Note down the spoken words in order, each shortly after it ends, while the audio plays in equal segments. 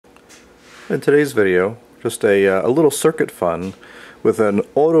In today's video, just a little circuit fun with an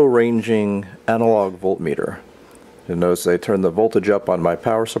auto-ranging analog voltmeter. You'll notice I turn the voltage up on my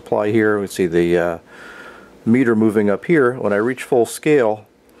power supply here. We see the meter moving up here. When I reach full scale,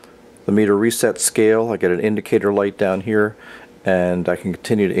 the meter resets scale. I get an indicator light down here, and I can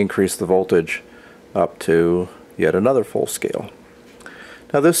continue to increase the voltage up to yet another full scale.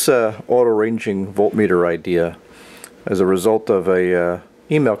 Now this auto-ranging voltmeter idea is a result of a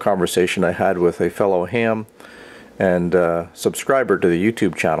email conversation I had with a fellow ham and subscriber to the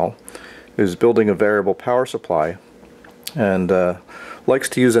YouTube channel who's building a variable power supply and likes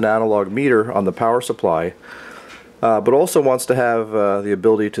to use an analog meter on the power supply, but also wants to have the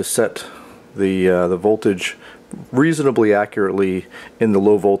ability to set the voltage reasonably accurately in the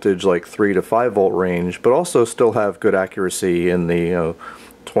low voltage, like 3 to 5 volt range, but also still have good accuracy in the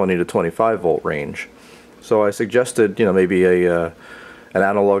 20 to 25 volt range. So I suggested maybe an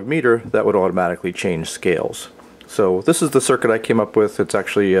analog meter that would automatically change scales. So this is the circuit I came up with. It's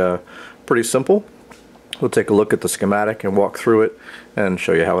actually pretty simple. We'll take a look at the schematic and walk through it and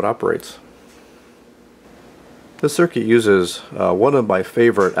show you how it operates. This circuit uses one of my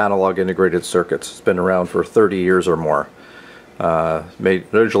favorite analog integrated circuits. It's been around for 30 years or more. Made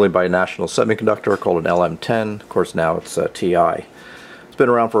originally by National Semiconductor, called an LM10. Of course now it's TI. It's been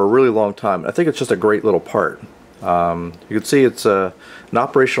around for a really long time. I think it's just a great little part. You can see it's an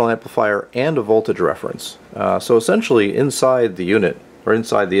operational amplifier and a voltage reference. So essentially inside the unit, or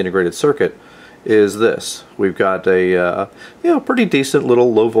inside the integrated circuit, is this. We've got a pretty decent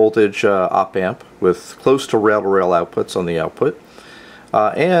little low voltage op amp with close to rail-to-rail outputs on the output,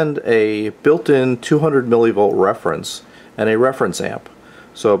 and a built-in 200 millivolt reference and a reference amp.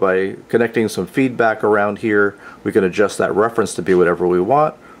 So by connecting some feedback around here, we can adjust that reference to be whatever we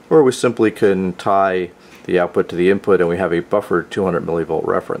want, or we simply can tie the output to the input and we have a buffered 200 millivolt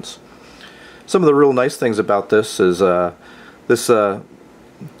reference. Some of the real nice things about this is this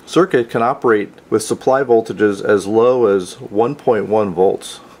circuit can operate with supply voltages as low as 1.1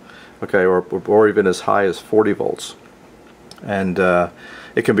 volts, okay, or even as high as 40 volts. And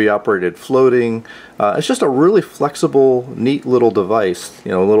it can be operated floating. It's just a really flexible, neat little device,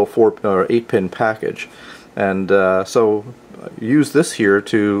 a little 4 or 8 pin package. And so use this here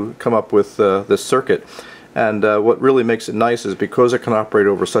to come up with this circuit. And what really makes it nice is because it can operate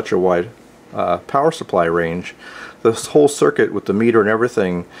over such a wide power supply range, this whole circuit with the meter and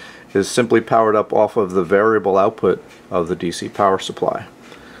everything is simply powered up off of the variable output of the DC power supply.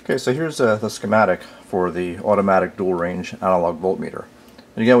 Okay, so here's the schematic for the automatic dual range analog voltmeter.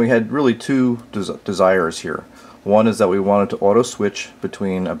 And again, we had really two desires here. One is that we wanted to auto switch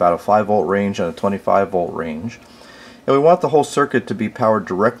between about a 5 volt range and a 25 volt range. And we want the whole circuit to be powered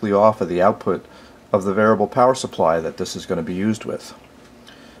directly off of the output of the variable power supply that this is going to be used with.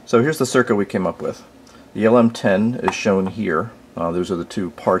 So here's the circuit we came up with. The LM10 is shown here. Those are the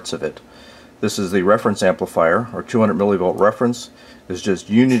two parts of it. This is the reference amplifier. Our 200 millivolt reference is just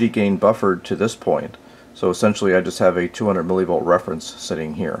unity gain buffered to this point. So essentially I just have a 200 millivolt reference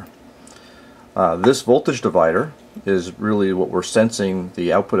sitting here. This voltage divider is really what we're sensing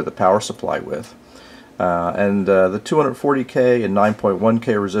the output of the power supply with. And the 240K and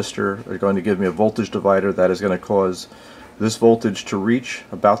 9.1K resistor are going to give me a voltage divider that is going to cause this voltage to reach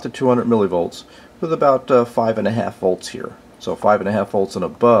about the 200 millivolts with about 5.5 volts here. So 5.5 volts and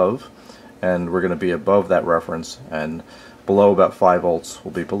above, and we're going to be above that reference, and below about 5 volts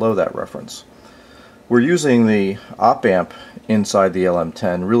will be below that reference. We're using the op amp inside the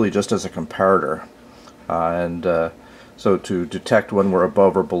LM10 really just as a comparator, so to detect when we're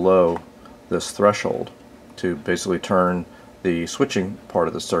above or below this threshold, to basically turn the switching part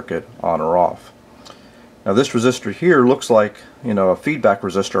of the circuit on or off. Now this resistor here looks like a feedback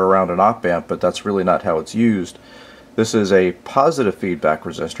resistor around an op amp, but that's really not how it's used. This is a positive feedback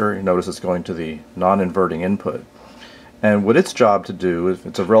resistor. You notice it's going to the non-inverting input. And what its job to do, if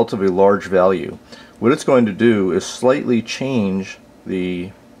it's a relatively large value, what it's going to do is slightly change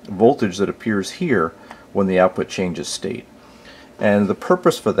the voltage that appears here when the output changes state. And the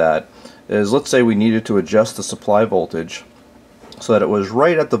purpose for that is, let's say we needed to adjust the supply voltage so that it was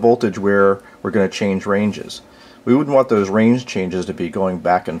right at the voltage where we're going to change ranges. We wouldn't want those range changes to be going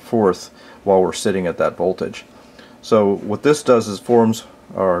back and forth while we're sitting at that voltage. So what this does is forms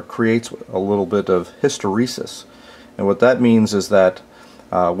or creates a little bit of hysteresis. And what that means is that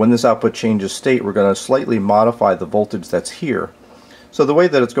when this output changes state, we're going to slightly modify the voltage that's here. So the way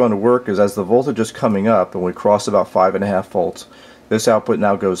that it's going to work is, as the voltage is coming up and we cross about 5.5 volts, this output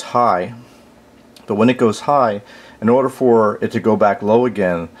now goes high. But when it goes high, in order for it to go back low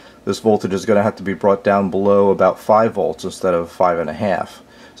again, this voltage is going to have to be brought down below about 5 volts instead of 5.5.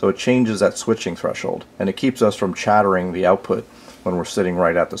 So it changes that switching threshold, and it keeps us from chattering the output when we're sitting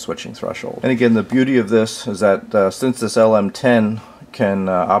right at the switching threshold. And again, the beauty of this is that since this LM10 can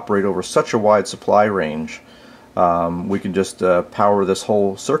operate over such a wide supply range, we can just power this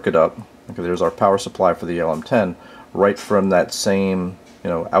whole circuit up. Okay, there's our power supply for the LM10 right from that same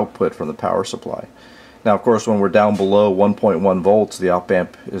output from the power supply. Now, of course, when we're down below 1.1 volts, the op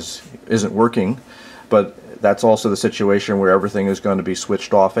amp isn't working, but that's also the situation where everything is going to be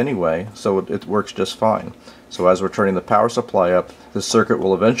switched off anyway, so it works just fine. So as we're turning the power supply up, the circuit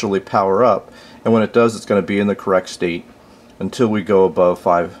will eventually power up, and when it does, it's going to be in the correct state until we go above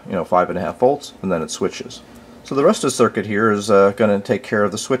 5.5 volts, and then it switches. So the rest of the circuit here is going to take care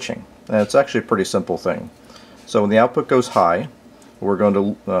of the switching, and it's actually a pretty simple thing. So when the output goes high, we're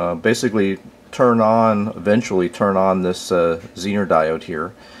going to basically eventually turn on this zener diode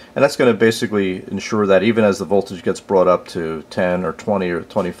here, and that's going to basically ensure that even as the voltage gets brought up to 10 or 20 or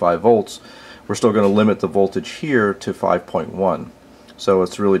 25 volts, we're still going to limit the voltage here to 5.1. So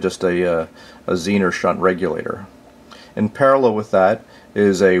it's really just a zener shunt regulator. In parallel with that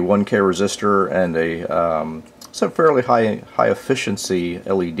is a 1K resistor and some fairly high efficiency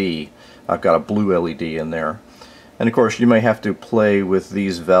LED. I've got a blue LED in there. And of course, you may have to play with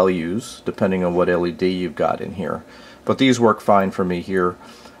these values depending on what LED you've got in here. But these work fine for me here.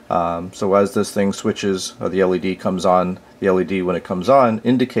 So as this thing switches, the LED comes on. The LED, when it comes on,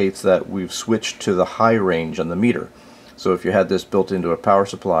 indicates that we've switched to the high range on the meter. So if you had this built into a power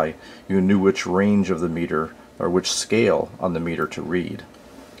supply, you knew which range of the meter or which scale on the meter to read.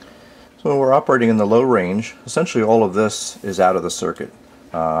 So when we're operating in the low range, essentially all of this is out of the circuit.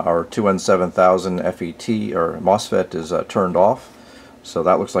 Our 2N7000 FET or MOSFET is turned off, so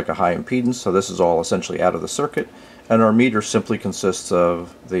that looks like a high impedance, so this is all essentially out of the circuit, and our meter simply consists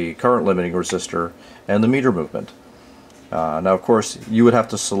of the current limiting resistor and the meter movement. Now of course you would have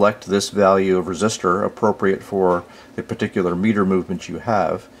to select this value of resistor appropriate for the particular meter movement you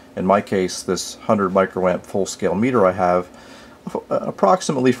have. In my case, this 100 microamp full scale meter I have,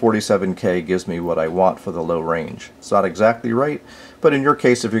 approximately 47K gives me what I want for the low range. It's not exactly right, but in your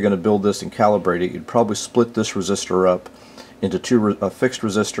case, if you're going to build this and calibrate it, you'd probably split this resistor up into a fixed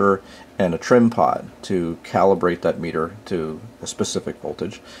resistor and a trim pod to calibrate that meter to a specific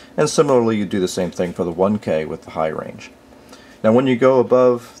voltage. And similarly, you do the same thing for the 1K with the high range. Now when you go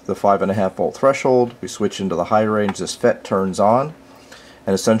above the 5.5 volt threshold, we switch into the high range, this FET turns on,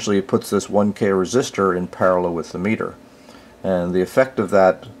 and essentially it puts this 1K resistor in parallel with the meter. And the effect of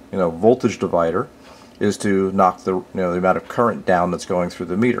that voltage divider is to knock the amount of current down that's going through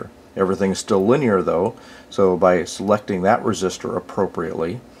the meter. Everything's still linear though, so by selecting that resistor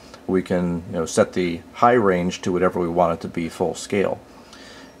appropriately, we can set the high range to whatever we want it to be full scale.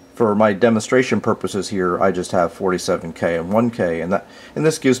 For my demonstration purposes here, I just have 47K and 1K, and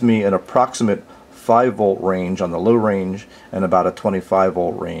this gives me an approximate 5 volt range on the low range and about a 25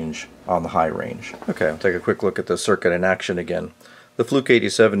 volt range on the high range. Okay, I'll take a quick look at the circuit in action again. The Fluke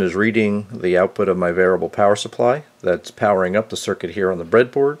 87 is reading the output of my variable power supply. That's powering up the circuit here on the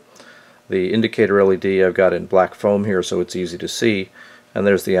breadboard. The indicator LED I've got in black foam here so it's easy to see, and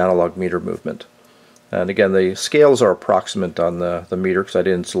there's the analog meter movement. And again, the scales are approximate on the meter because I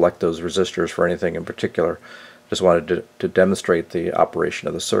didn't select those resistors for anything in particular. Just wanted to demonstrate the operation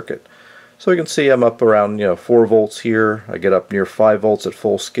of the circuit. So you can see I'm up around 4 volts here. I get up near 5 volts at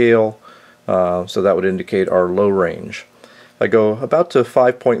full scale, so that would indicate our low range. If I go about to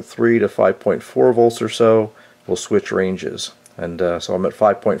 5.3 to 5.4 volts or so, we'll switch ranges. And so I'm at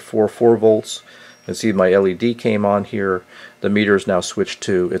 5.44 volts. You can see my LED came on here. The meter is now switched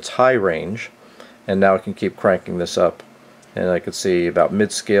to its high range, and now I can keep cranking this up. And I can see about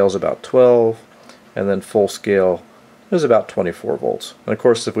mid-scale is about 12, and then full scale is about 24 volts. And of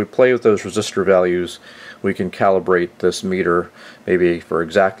course, if we play with those resistor values, we can calibrate this meter maybe for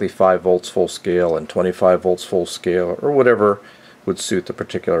exactly 5 volts full scale and 25 volts full scale, or whatever would suit the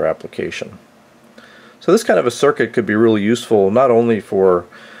particular application. So this kind of a circuit could be really useful not only for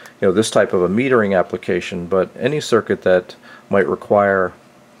this type of a metering application, but any circuit that might require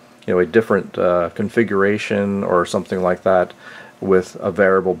a different configuration or something like that with a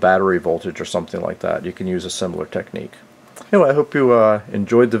variable battery voltage or something like that. You can use a similar technique. Anyway, I hope you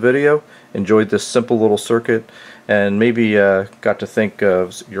enjoyed the video, enjoyed this simple little circuit, and maybe got to think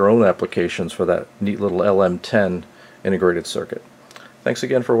of your own applications for that neat little LM10 integrated circuit. Thanks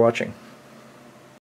again for watching.